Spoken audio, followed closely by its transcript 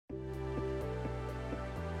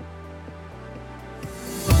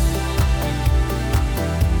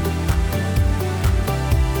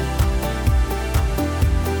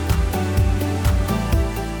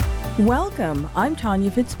Welcome, I'm Tanya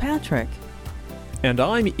Fitzpatrick. And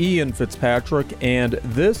I'm Ian Fitzpatrick, and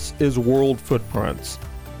this is World Footprints.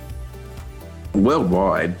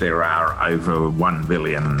 Worldwide, there are over 1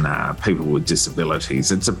 billion people with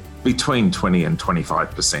disabilities. It's between 20 and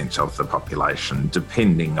 25% of the population,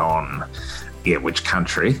 depending on which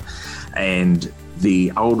country. And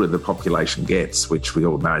the older the population gets, which we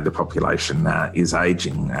all know the population is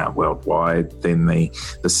ageing worldwide, then the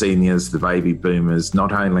seniors, the baby boomers,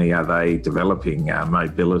 not only are they developing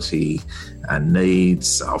mobility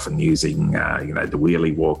needs, often using the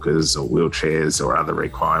wheelie walkers or wheelchairs or other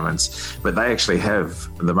requirements, but they actually have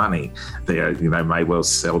the money. They may well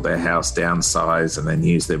sell their house, downsize, and then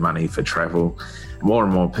use their money for travel. More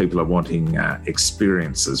and more people are wanting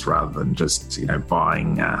experiences rather than just,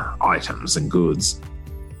 buying items and goods.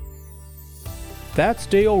 That's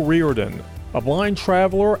Dale Reardon, a blind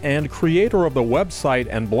traveler and creator of the website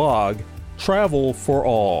and blog Travel for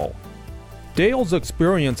All. Dale's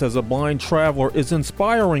experience as a blind traveler is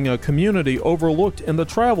inspiring a community overlooked in the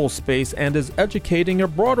travel space and is educating a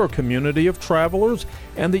broader community of travelers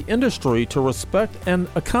and the industry to respect and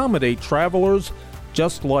accommodate travelers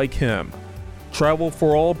just like him. Travel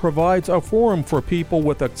for All provides a forum for people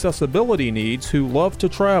with accessibility needs who love to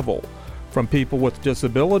travel, from people with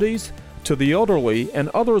disabilities to the elderly and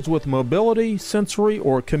others with mobility, sensory,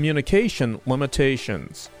 or communication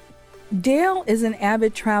limitations. Dale is an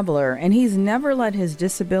avid traveler, and he's never let his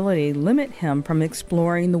disability limit him from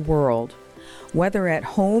exploring the world. Whether at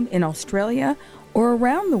home in Australia or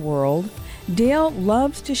around the world, Dale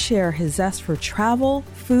loves to share his zest for travel,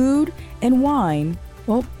 food, and wine,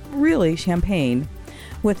 really champagne,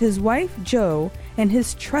 with his wife Jo and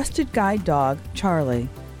his trusted guide dog Charlie.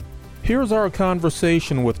 Here's our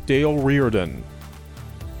conversation with Dale Reardon.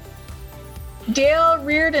 Dale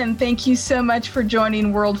Reardon, thank you so much for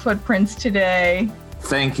joining World Footprints today.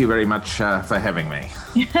 Thank you very much for having me.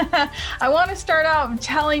 I want to start out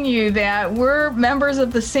telling you that we're members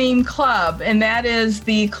of the same club, and that is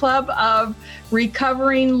the Club of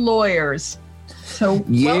Recovering Lawyers. So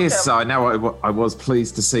yes, welcome. I know. I was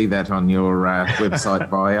pleased to see that on your website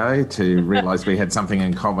bio to realize we had something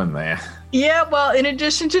in common there. Yeah, well, in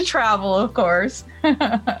addition to travel, of course.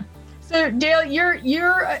 So, Dale,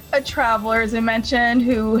 you're a traveler, as I mentioned,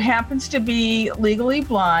 who happens to be legally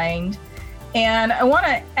blind. And I want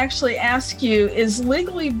to actually ask you, is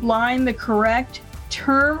legally blind the correct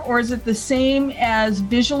term, or is it the same as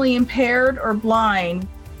visually impaired or blind?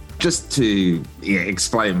 Just to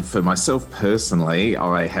explain for myself personally,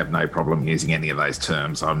 I have no problem using any of those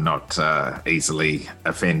terms. I'm not easily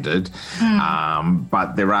offended.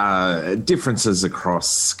 But there are differences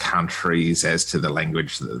across countries as to the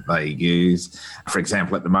language that they use. For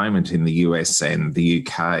example, at the moment in the US and the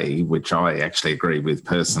UK, which I actually agree with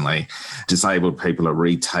personally, disabled people are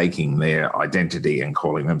retaking their identity and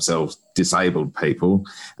calling themselves disabled people,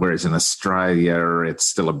 whereas in Australia, it's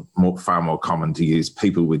still far more common to use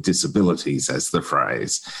people with disabilities as the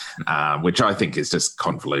phrase, which I think is just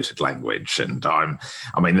convoluted language. And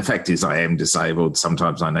the fact is I am disabled.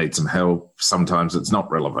 Sometimes I need some help. Sometimes it's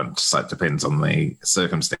not relevant. So it depends on the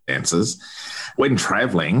circumstances. When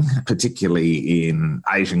traveling, particularly in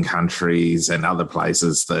Asian countries and other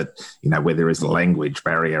places that, where there is a language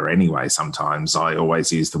barrier anyway, sometimes I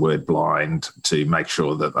always use the word blind to make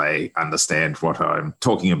sure that they understand what I'm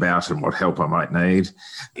talking about and what help I might need.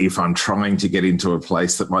 If I'm trying to get into a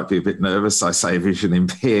place that might be a bit nervous, I say vision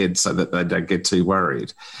impaired so that they don't get too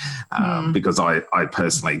worried. Because I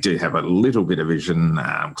personally do have a little bit of vision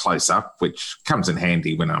close up, which comes in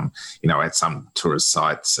handy when I'm, at some tourist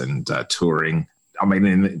sites and touring.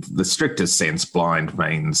 In the strictest sense, blind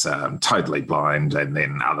means totally blind and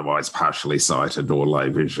then otherwise partially sighted or low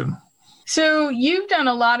vision. So you've done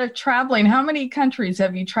a lot of traveling. How many countries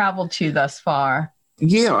have you traveled to thus far?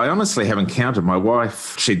 Yeah, I honestly haven't counted. My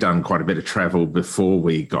wife, she'd done quite a bit of travel before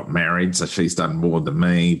we got married, so she's done more than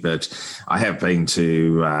me. But I have been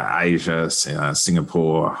to Asia,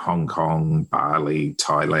 Singapore, Hong Kong, Bali,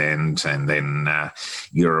 Thailand, and then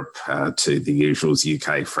Europe to the usuals,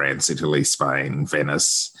 UK, France, Italy, Spain,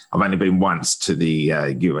 Venice. I've only been once to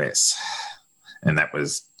the US, and that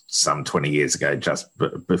was some 20 years ago, just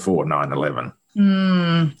before 9/11.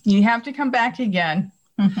 You have to come back again.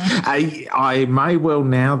 I may well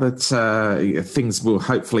now that things will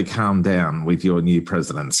hopefully calm down with your new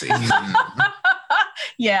presidency.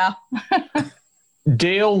 Yeah.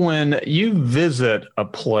 Dale, when you visit a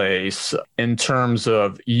place, in terms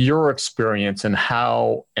of your experience and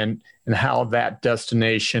how that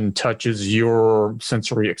destination touches your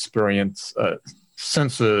sensory experience,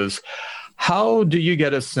 senses, how do you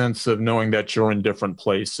get a sense of knowing that you're in different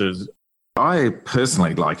places? I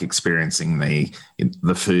personally like experiencing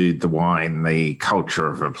the food, the wine, the culture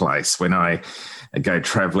of a place. When I go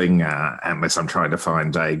travelling, unless I'm trying to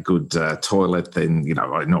find a good toilet, then,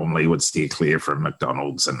 I normally would steer clear from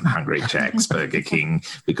McDonald's and Hungry Jack's, Burger King,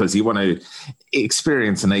 because you want to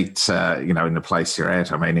experience and eat, in the place you're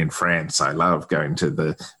at. I mean, in France, I love going to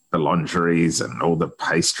the boulangeries and all the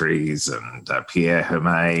pastries and Pierre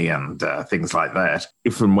Hermé and things like that.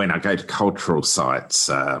 If and when I go to cultural sites,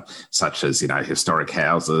 such as, historic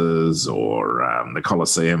houses or the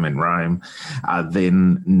Colosseum in Rome,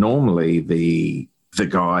 then normally the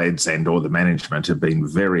guides and or the management have been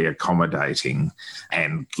very accommodating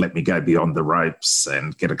and let me go beyond the ropes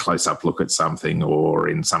and get a close-up look at something, or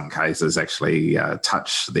in some cases actually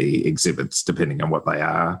touch the exhibits, depending on what they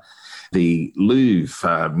are. The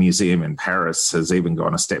Louvre Museum in Paris has even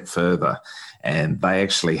gone a step further, and they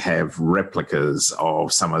actually have replicas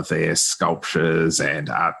of some of their sculptures and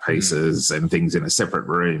art pieces and things in a separate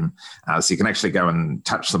room. So you can actually go and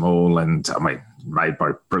touch them all, and made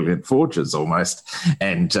by brilliant forgers almost,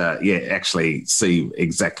 and actually see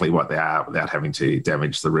exactly what they are without having to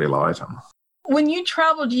damage the real item. When you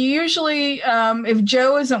travel, do you usually, if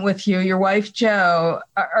Jo isn't with you, your wife Jo,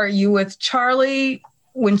 are you with Charlie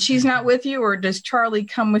when she's not with you, or does Charlie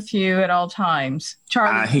come with you at all times?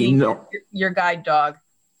 Charlie, your guide dog.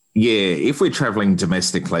 Yeah, if we're travelling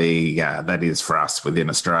domestically, that is for us within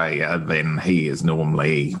Australia, then he is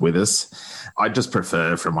normally with us. I just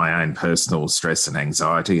prefer, from my own personal stress and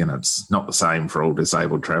anxiety, and it's not the same for all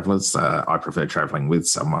disabled travellers, I prefer travelling with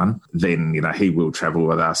someone. Then, he will travel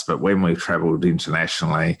with us. But when we've travelled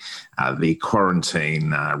internationally, the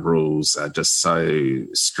quarantine rules are just so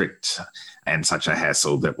strict and such a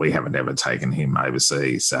hassle that we haven't ever taken him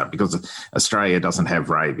overseas because Australia doesn't have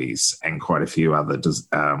rabies and quite a few other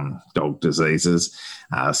dog diseases.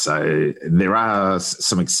 So there are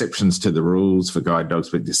some exceptions to the rules for guide dogs,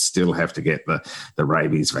 but you still have to get the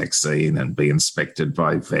rabies vaccine and be inspected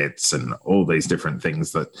by vets and all these different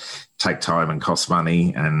things that take time and cost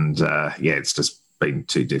money. And it's just been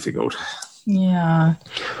too difficult. Yeah.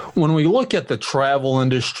 When we look at the travel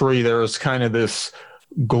industry, there's kind of this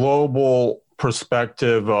global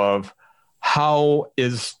perspective of how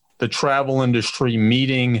is the travel industry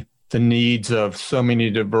meeting the needs of so many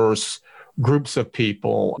diverse groups of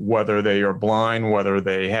people, whether they are blind, whether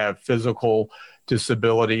they have physical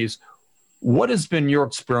disabilities. What has been your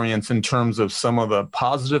experience in terms of some of the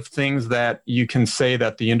positive things that you can say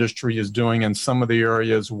that the industry is doing in some of the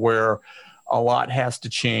areas where a lot has to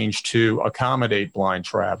change to accommodate blind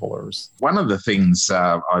travelers? One of the things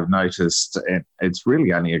I've noticed, and it's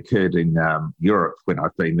really only occurred in Europe when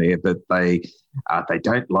I've been there, that they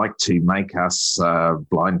don't like to make us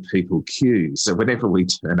blind people queue. So whenever we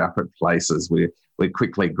turn up at places, we're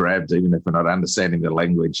quickly grabbed, even if we're not understanding the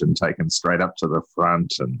language, and taken straight up to the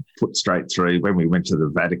front and put straight through. When we went to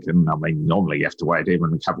the Vatican, normally you have to wait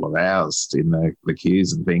even a couple of hours in the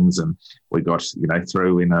queues and things, and we got,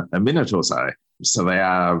 through in a minute or so. So they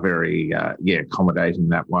are very, accommodating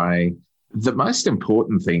that way. The most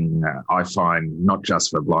important thing I find, not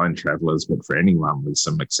just for blind travellers, but for anyone with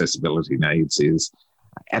some accessibility needs, is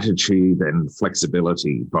attitude and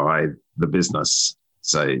flexibility by the business.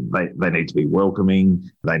 So they need to be welcoming,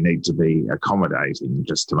 they need to be accommodating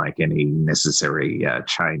just to make any necessary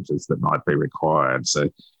changes that might be required. So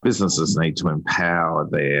businesses need to empower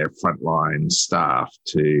their frontline staff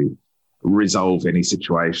to resolve any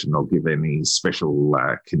situation or give any special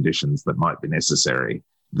conditions that might be necessary.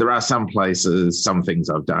 There are some places, some things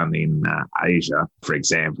I've done in Asia, for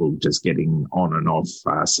example, just getting on and off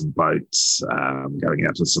some boats, going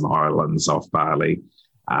out to some islands off Bali,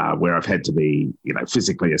 where I've had to be,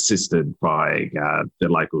 physically assisted by the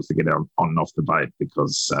locals to get on and off the boat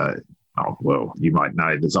because, you might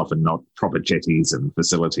know there's often not proper jetties and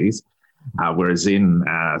facilities. Whereas in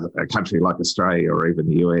a country like Australia or even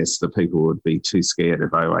the US, the people would be too scared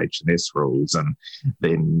of OH&S rules, and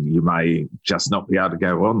then you may just not be able to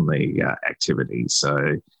go on the activity.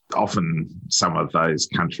 So often some of those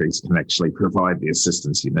countries can actually provide the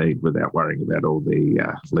assistance you need without worrying about all the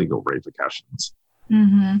legal repercussions.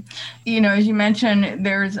 Mm-hmm. As you mentioned,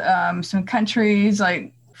 there's some countries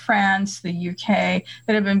like France, the UK,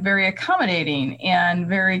 that have been very accommodating and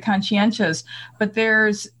very conscientious. But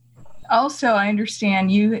there's also, I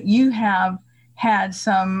understand you have had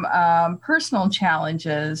some personal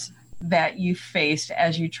challenges that you faced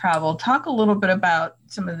as you travel. Talk a little bit about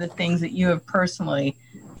some of the things that you have personally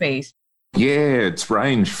faced. Yeah, it's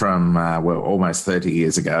ranged from, almost 30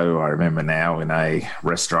 years ago. I remember now in a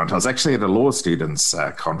restaurant. I was actually at a law students'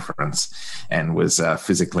 conference and was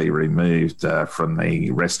physically removed from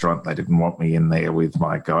the restaurant. They didn't want me in there with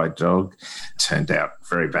my guide dog. Turned out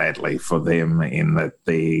very badly for them in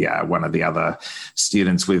that one of the other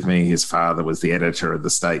students with me, his father was the editor of the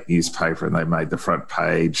state newspaper, and they made the front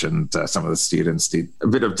page, and some of the students did a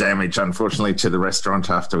bit of damage, unfortunately, to the restaurant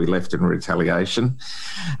after we left in retaliation.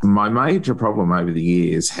 My major problem over the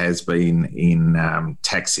years has been in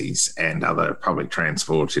taxis and other public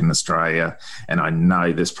transport in Australia, and I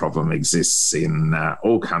know this problem exists in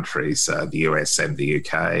all countries, the US and the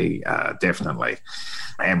UK, definitely,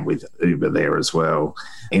 and with Uber there as well,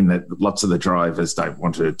 in that lots of the drivers don't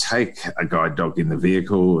want to take a guide dog in the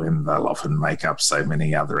vehicle, and they'll often make up so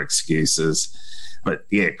many other excuses. But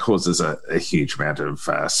yeah, it causes a huge amount of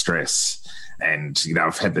stress. And,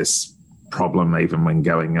 I've had this problem even when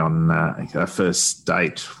going on a first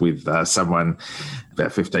date with someone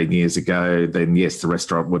about 15 years ago. Then yes, the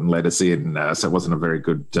restaurant wouldn't let us in, so it wasn't a very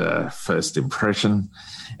good first impression.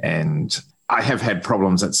 And I have had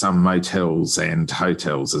problems at some motels and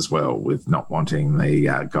hotels as well with not wanting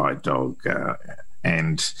the guide dog.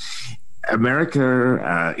 And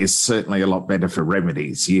America is certainly a lot better for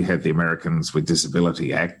remedies. You have the Americans with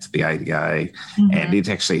Disability Act, the ADA, and it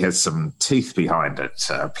actually has some teeth behind it.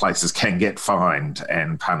 Places can get fined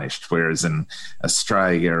and punished, whereas in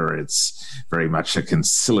Australia, it's very much a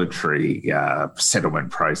conciliatory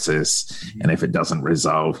settlement process. And if it doesn't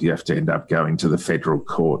resolve, you have to end up going to the federal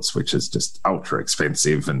courts, which is just ultra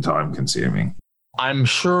expensive and time consuming. I'm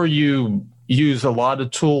sure you use a lot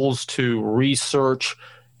of tools to research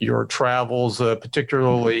your travels,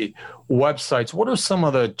 particularly websites. What are some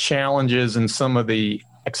of the challenges and some of the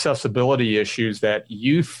accessibility issues that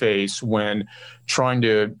you face when trying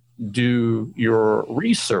to do your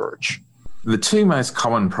research? The two most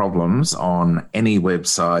common problems on any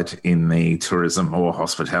website in the tourism or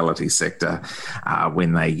hospitality sector are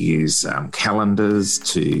when they use calendars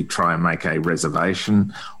to try and make a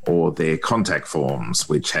reservation, or their contact forms,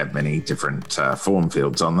 which have many different form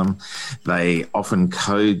fields on them. They often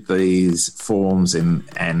code these forms in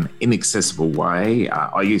an inaccessible way.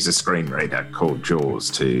 I use a screen reader called JAWS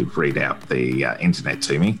to read out the internet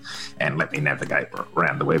to me and let me navigate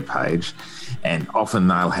around the web page. And often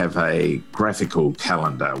they'll have a graphical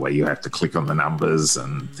calendar where you have to click on the numbers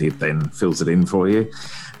and it then fills it in for you.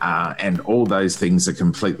 And all those things are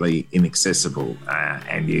completely inaccessible,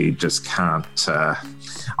 and you just can't,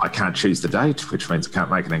 I can't choose the date, which means I can't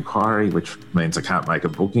make an inquiry, which means I can't make a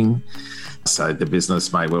booking. So the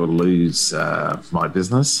business may well lose my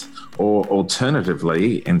business. Or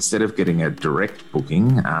alternatively, instead of getting a direct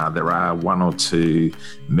booking, there are one or two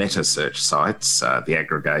meta search sites, the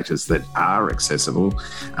aggregators that are accessible.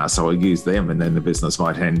 So I'll use them, and then the business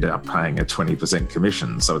might end up paying a 20%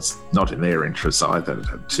 commission. So it's not in their interest either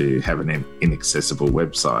to have an inaccessible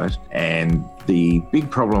website. And the big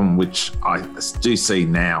problem, which I do see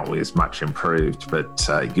now, is much improved, but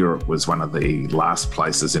Europe was one of the last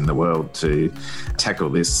places in the world to tackle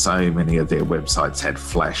this. So many of their websites had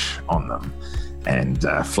Flash on them, and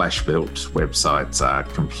Flash-built websites are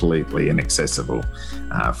completely inaccessible.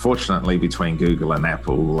 Fortunately, between Google and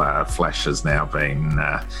Apple, Flash has now been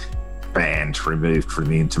banned, removed from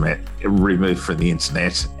the internet,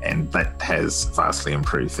 and that has vastly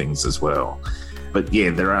improved things as well. But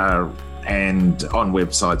yeah, there are. And on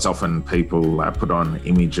websites, often people put on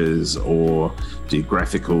images or do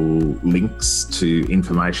graphical links to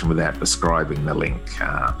information without describing the link.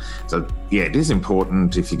 So, yeah, it is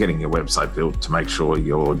important if you're getting your website built to make sure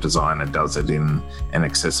your designer does it in an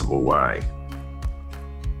accessible way.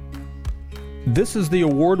 This is the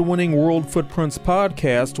award-winning World Footprints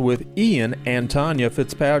podcast with Ian and Tanya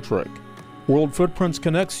Fitzpatrick. World Footprints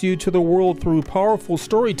connects you to the world through powerful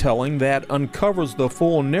storytelling that uncovers the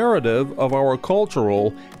full narrative of our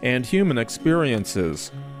cultural and human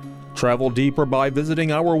experiences. Travel deeper by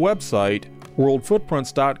visiting our website,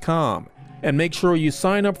 worldfootprints.com, and make sure you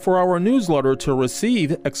sign up for our newsletter to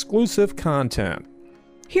receive exclusive content.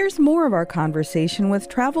 Here's more of our conversation with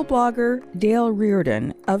travel blogger Dale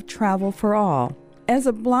Reardon of Travel for All. As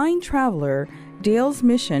a blind traveler, Dale's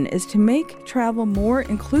mission is to make travel more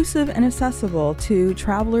inclusive and accessible to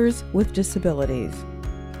travelers with disabilities.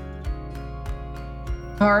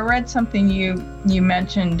 I read something you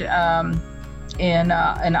mentioned in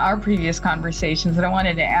our previous conversations that I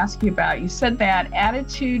wanted to ask you about. You said that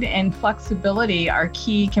attitude and flexibility are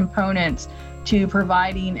key components to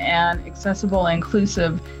providing an accessible,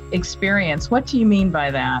 inclusive experience. What do you mean by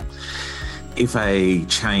that? If a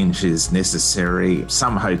change is necessary,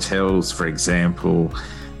 some hotels, for example,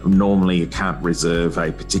 Normally, you can't reserve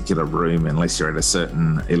a particular room unless you're at a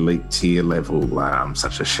certain elite tier level,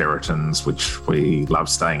 such as Sheraton's, which we love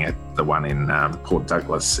staying at, the one in Port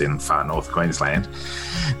Douglas in far north Queensland.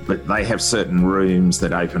 But they have certain rooms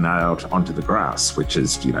that open out onto the grass, which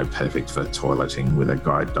is, perfect for toileting with a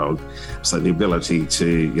guide dog. So the ability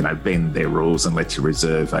to, bend their rules and let you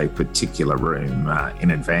reserve a particular room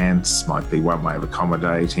in advance might be one way of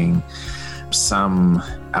accommodating. Some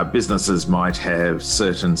businesses might have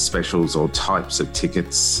certain specials or types of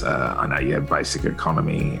tickets. I know you have basic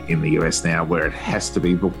economy in the US now where it has to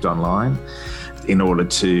be booked online. In order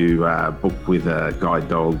to book with a guide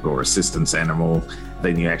dog or assistance animal,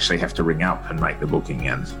 then you actually have to ring up and make the booking,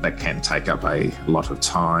 and that can take up a lot of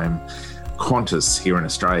time. Qantas here in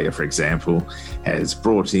Australia, for example, has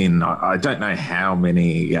brought in, I don't know how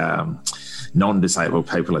many non-disabled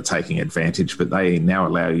people are taking advantage, but they now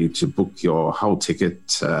allow you to book your whole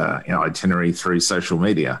ticket itinerary through social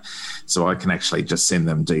media. So I can actually just send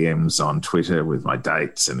them DMs on Twitter with my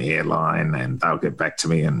dates and the airline, and they'll get back to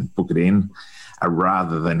me and book it in,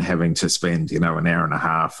 rather than having to spend, an hour and a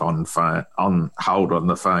half on hold on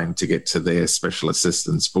the phone to get to their special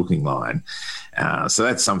assistance booking line. So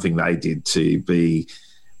that's something they did to be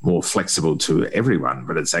more flexible to everyone,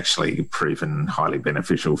 but it's actually proven highly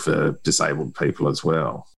beneficial for disabled people as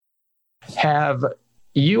well. Have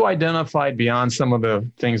you identified, beyond some of the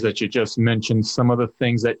things that you just mentioned, some of the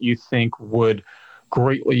things that you think would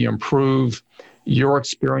greatly improve your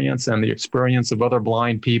experience and the experience of other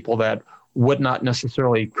blind people that would not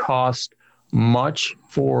necessarily cost much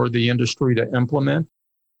for the industry to implement?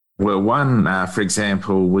 Well, one, for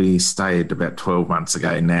example, we stayed about 12 months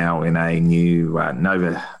ago now in a new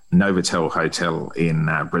Novotel hotel in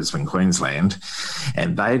Brisbane, Queensland,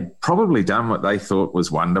 and they'd probably done what they thought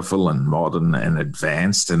was wonderful and modern and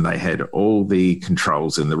advanced, and they had all the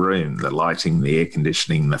controls in the room, the lighting, the air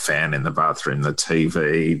conditioning, the fan in the bathroom, the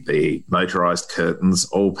TV, the motorised curtains,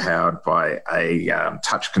 all powered by a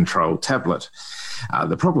touch control tablet.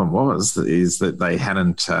 The problem is that they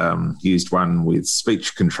hadn't used one with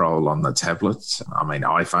speech control on the tablet. I mean,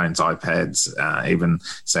 iPhones, iPads, even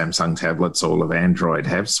Samsung tablets, all of Android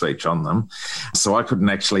have speech on them. So I couldn't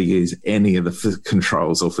actually use any of the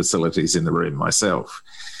controls or facilities in the room myself.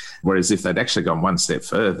 Whereas if they'd actually gone one step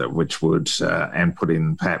further, which would, and put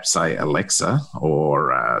in perhaps, say, Alexa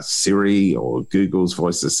or Siri or Google's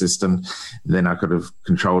voice assistant, then I could have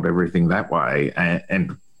controlled everything that way.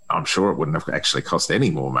 And I'm sure it wouldn't have actually cost any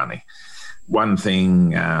more money. One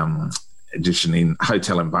thing, addition in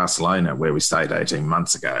hotel in Barcelona, where we stayed 18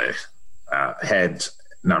 months ago, and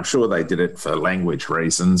I'm sure they did it for language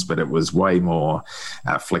reasons, but it was way more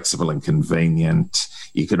flexible and convenient.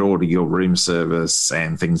 You could order your room service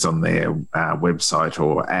and things on their website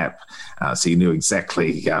or app, so you knew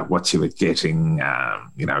exactly what you were getting,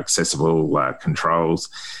 accessible controls.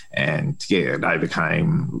 And it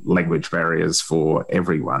overcame language barriers for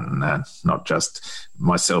everyone, not just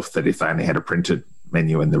myself, that if they only had a printed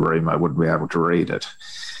menu in the room, I wouldn't be able to read it.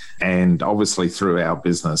 And obviously through our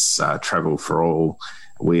business, Travel for All,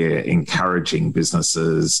 we're encouraging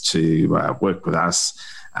businesses to work with us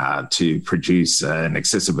to produce an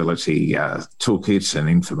accessibility toolkit and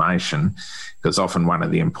information, because often one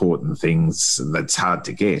of the important things that's hard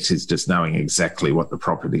to get is just knowing exactly what the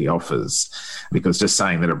property offers, because just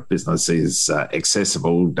saying that a business is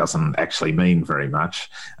accessible doesn't actually mean very much.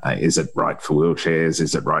 Is it right for wheelchairs?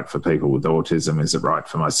 Is it right for people with autism? Is it right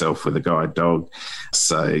for myself with a guide dog?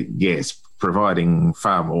 So yes, providing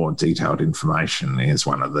far more detailed information is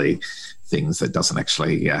one of the things that doesn't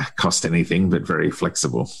actually cost anything, but very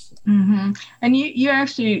flexible. Mm-hmm. And you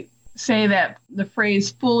actually say that the phrase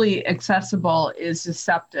fully accessible is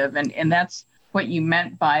deceptive, and that's what you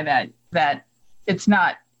meant by that it's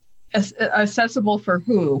not accessible for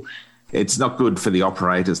who? It's not good for the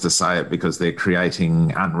operators to say it, because they're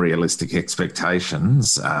creating unrealistic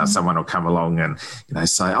expectations. Someone will come along and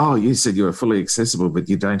say, "Oh, you said you were fully accessible, but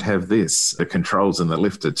you don't have this. The controls in the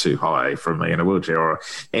lift are too high for me in a wheelchair," or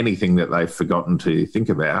anything that they've forgotten to think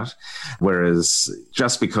about. Whereas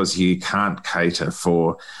just because you can't cater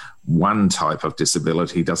for one type of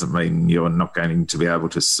disability doesn't mean you're not going to be able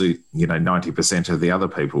to suit 90% of the other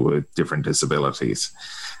people with different disabilities.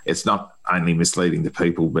 It's not only misleading the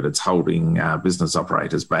people, but it's holding business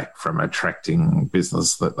operators back from attracting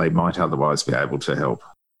business that they might otherwise be able to help.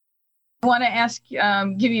 I want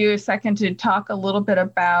to give you a second to talk a little bit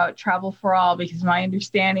about Travel for All, because my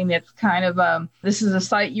understanding it's kind of this is a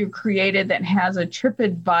site you created that has a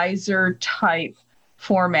TripAdvisor type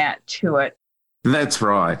format to it. That's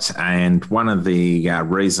right. And one of the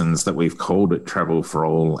reasons that we've called it Travel for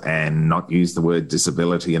All and not used the word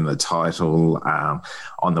disability in the title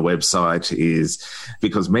on the website is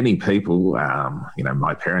because many people,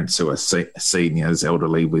 my parents who are seniors,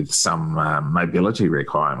 elderly with some mobility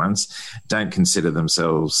requirements, don't consider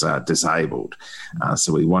themselves disabled.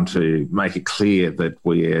 So we want to make it clear that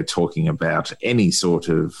we're talking about any sort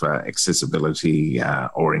of accessibility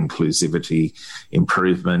or inclusivity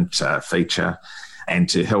improvement feature, and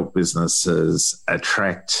to help businesses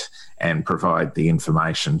attract and provide the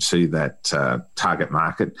information to that target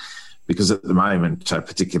market. Because at the moment,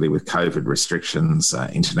 particularly with COVID restrictions,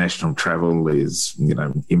 international travel is,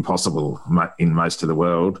 impossible in most of the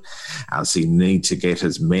world. So you need to get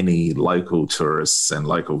as many local tourists and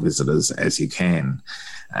local visitors as you can.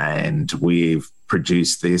 And we've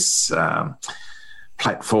produced this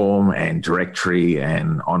platform and directory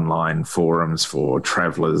and online forums for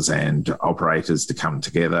travellers and operators to come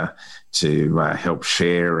together to help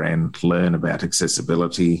share and learn about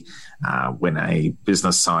accessibility. When a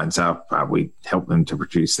business signs up, we help them to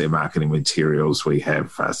produce their marketing materials. We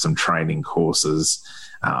have some training courses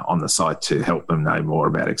on the site to help them know more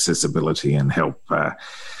about accessibility and help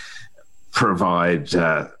provide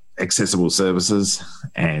accessible services.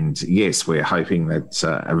 And yes, we're hoping that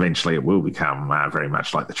eventually it will become very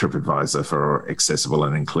much like the TripAdvisor for accessible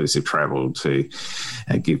and inclusive travel, to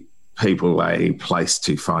give people a place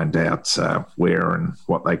to find out where and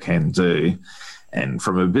what they can do. And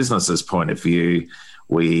from a business's point of view,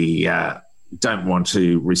 we don't want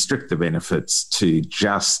to restrict the benefits to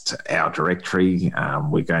just our directory.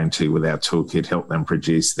 We're going to, with our toolkit, help them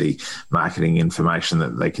produce the marketing information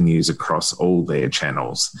that they can use across all their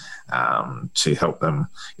channels to help them,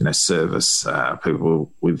 service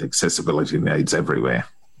people with accessibility needs everywhere.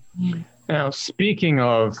 Now, speaking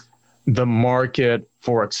of the market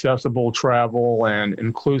for accessible travel and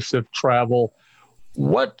inclusive travel,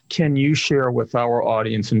 what can you share with our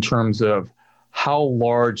audience in terms of how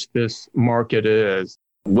large this market is?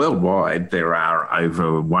 Worldwide, there are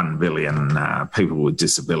over 1 billion people with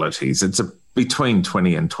disabilities. It's between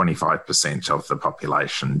 20 and 25% of the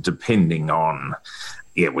population, depending on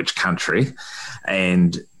which country.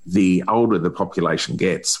 And the older the population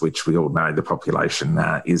gets, which we all know the population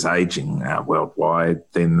is aging worldwide,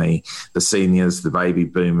 then the seniors, the baby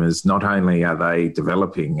boomers, not only are they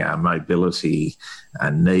developing mobility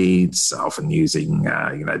needs, often using,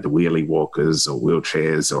 the wheelie walkers or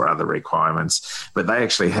wheelchairs or other requirements, but they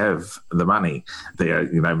actually have the money. They,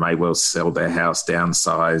 may well sell their house,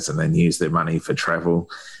 downsize, and then use their money for travel.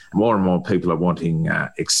 More and more people are wanting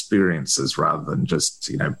experiences rather than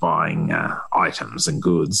just, buying items and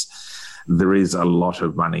goods. There is a lot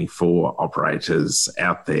of money for operators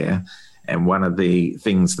out there. And one of the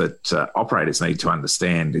things that operators need to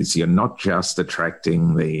understand is you're not just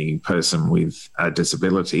attracting the person with a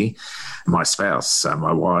disability. My spouse,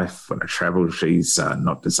 my wife, when I travel, she's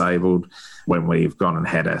not disabled. When we've gone and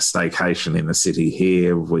had a staycation in the city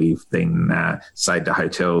here, we've then stayed at a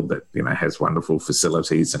hotel that has wonderful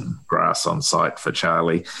facilities and grass on site for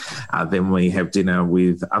Charlie. Then we have dinner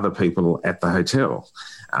with other people at the hotel.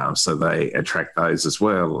 So they attract those as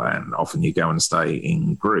well. And often you go and stay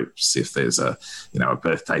in groups. If there's a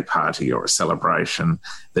birthday party or a celebration,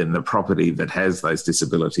 then the property that has those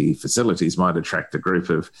disability facilities might attract a group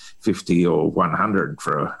of 50 or 100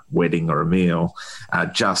 for a wedding or a meal.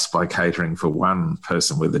 Just by catering for one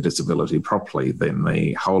person with a disability properly, then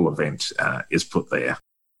the whole event is put there.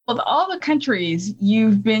 Well, all the countries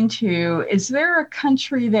you've been to, is there a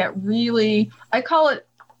country that really, I call it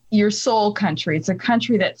your soul country? It's a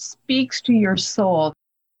country that speaks to your soul.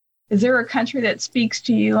 Is there a country that speaks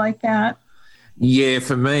to you like that? Yeah,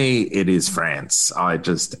 for me, it is France. I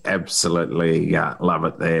just absolutely love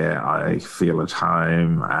it there. I feel at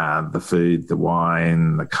home. The food, the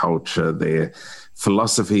wine, the culture, their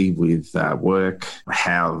philosophy with work,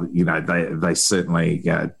 how, they certainly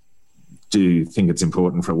do think it's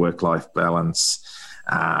important for work-life balance.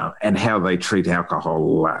 And how they treat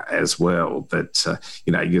alcohol as well. That,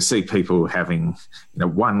 you see people having,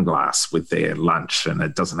 one glass with their lunch, and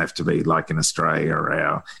it doesn't have to be like in Australia or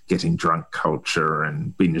our getting drunk culture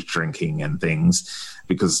and binge drinking and things,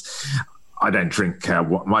 because I don't drink.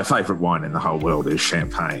 My favourite wine in the whole world is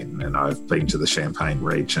champagne, and I've been to the Champagne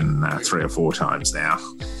region 3 or 4 times now.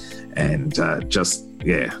 And just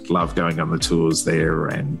love going on the tours there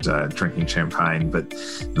and drinking champagne. But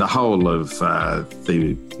the whole of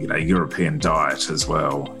the European diet as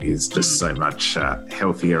well is just so much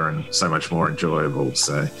healthier and so much more enjoyable.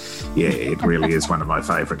 So, yeah, it really is one of my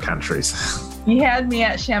favourite countries. You had me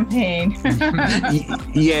at Champagne.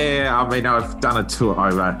 Yeah, I mean, I've done a tour.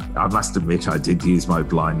 I must admit, I did use my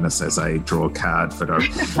blindness as a draw card, but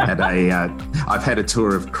I've had a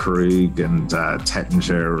tour of Krug and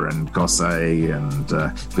Taittinger and Gossé and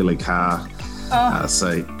Villiers.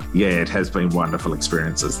 So, yeah, it has been wonderful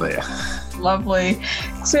experiences there. Lovely.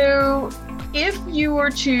 So, if you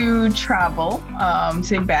were to travel,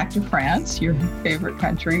 say back to France, your favorite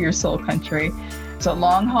country, your soul country, it's a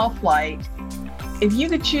long-haul flight. If you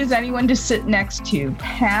could choose anyone to sit next to,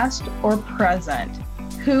 past or present,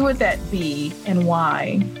 who would that be and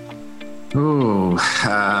why? Ooh,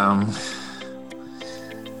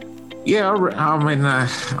 yeah,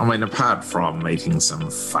 I mean, apart from meeting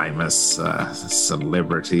some famous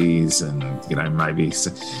celebrities and, maybe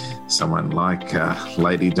someone like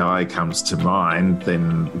Lady Di comes to mind,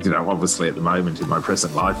 then, obviously at the moment in my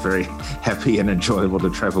present life, very happy and enjoyable to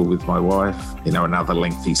travel with my wife. Another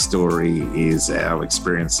lengthy story is our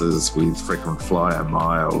experiences with frequent flyer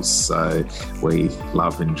Miles. So we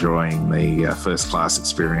love enjoying the first class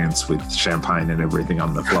experience with champagne and everything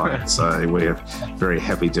on the flight. So we're very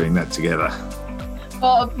happy doing that together.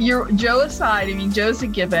 Well, Joe aside, I mean, Joe's a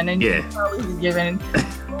given and Charlie's a given.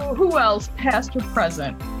 Who else, past or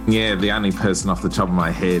present? Yeah, the only person off the top of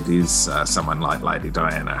my head is someone like Lady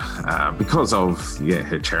Diana, because of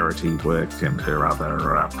her charity work and her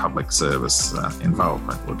other public service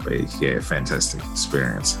involvement would be a fantastic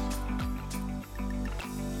experience.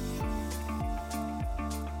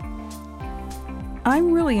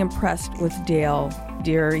 I'm really impressed with Dale,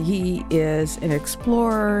 dear. He is an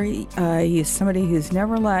explorer. He is somebody who's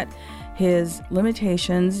never let his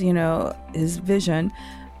limitations, his vision,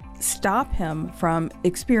 stop him from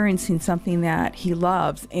experiencing something that he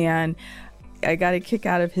loves. And I got a kick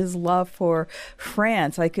out of his love for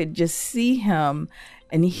France. I could just see him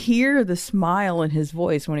and hear the smile in his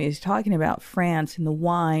voice when he was talking about France and the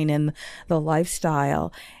wine and the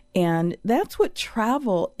lifestyle. And that's what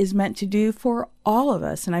travel is meant to do for all of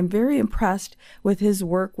us. And I'm very impressed with his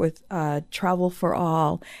work with Travel for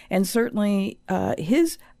All, and certainly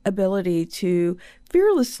his ability to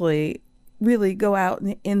fearlessly really go out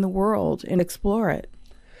in the world and explore it.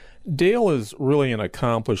 Dale is really an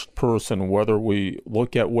accomplished person, whether we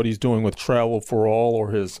look at what he's doing with Travel for All or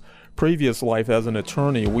his previous life as an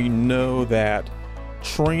attorney. We know that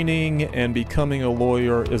training and becoming a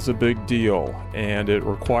lawyer is a big deal, and it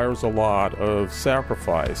requires a lot of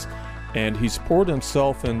sacrifice. And he's poured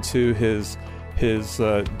himself into his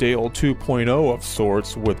Dale 2.0 of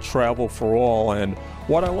sorts with Travel for All. And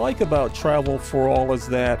what I like about Travel for All is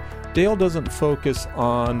that Dale doesn't focus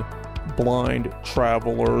on blind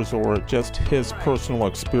travelers or just his personal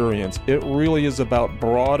experience. It really is about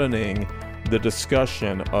broadening the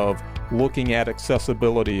discussion of looking at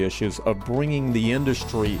accessibility issues, of bringing the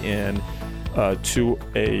industry in to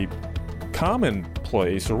a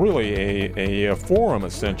commonplace, or really a forum,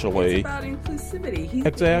 essentially. It's about inclusivity.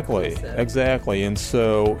 Exactly. And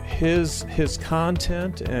so his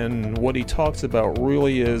content and what he talks about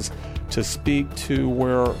really is to speak to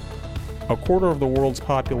where a quarter of the world's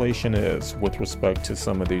population is with respect to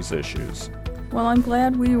some of these issues. Well, I'm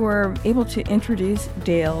glad we were able to introduce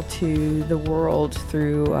Dale to the world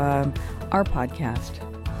through our podcast.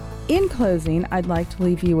 In closing, I'd like to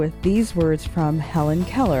leave you with these words from Helen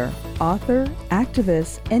Keller, author,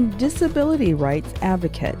 activist, and disability rights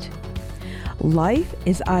advocate. Life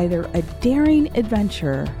is either a daring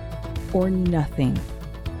adventure or nothing.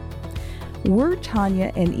 We're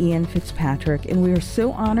Tanya and Ian Fitzpatrick, and we are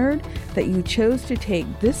so honored that you chose to take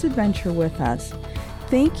this adventure with us.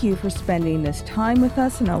 Thank you for spending this time with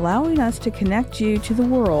us and allowing us to connect you to the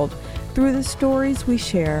world through the stories we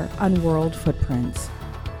share on World Footprints.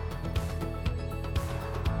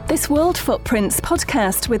 This World Footprints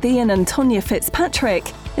podcast with Ian and Tanya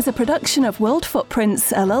Fitzpatrick is a production of World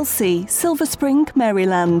Footprints LLC, Silver Spring,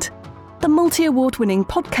 Maryland. The multi-award-winning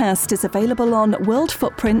podcast is available on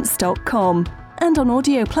worldfootprints.com and on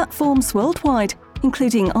audio platforms worldwide,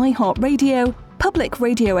 including iHeartRadio, Public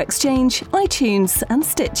Radio Exchange, iTunes, and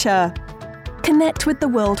Stitcher. Connect with the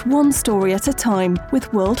world one story at a time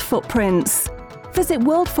with World Footprints. Visit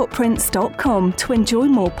worldfootprints.com to enjoy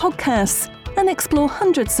more podcasts and explore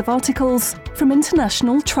hundreds of articles from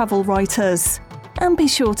international travel writers. And be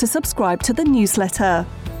sure to subscribe to the newsletter.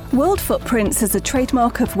 World Footprints is a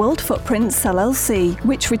trademark of World Footprints LLC,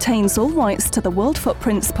 which retains all rights to the World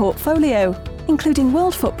Footprints portfolio including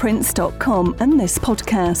worldfootprints.com and this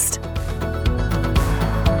podcast.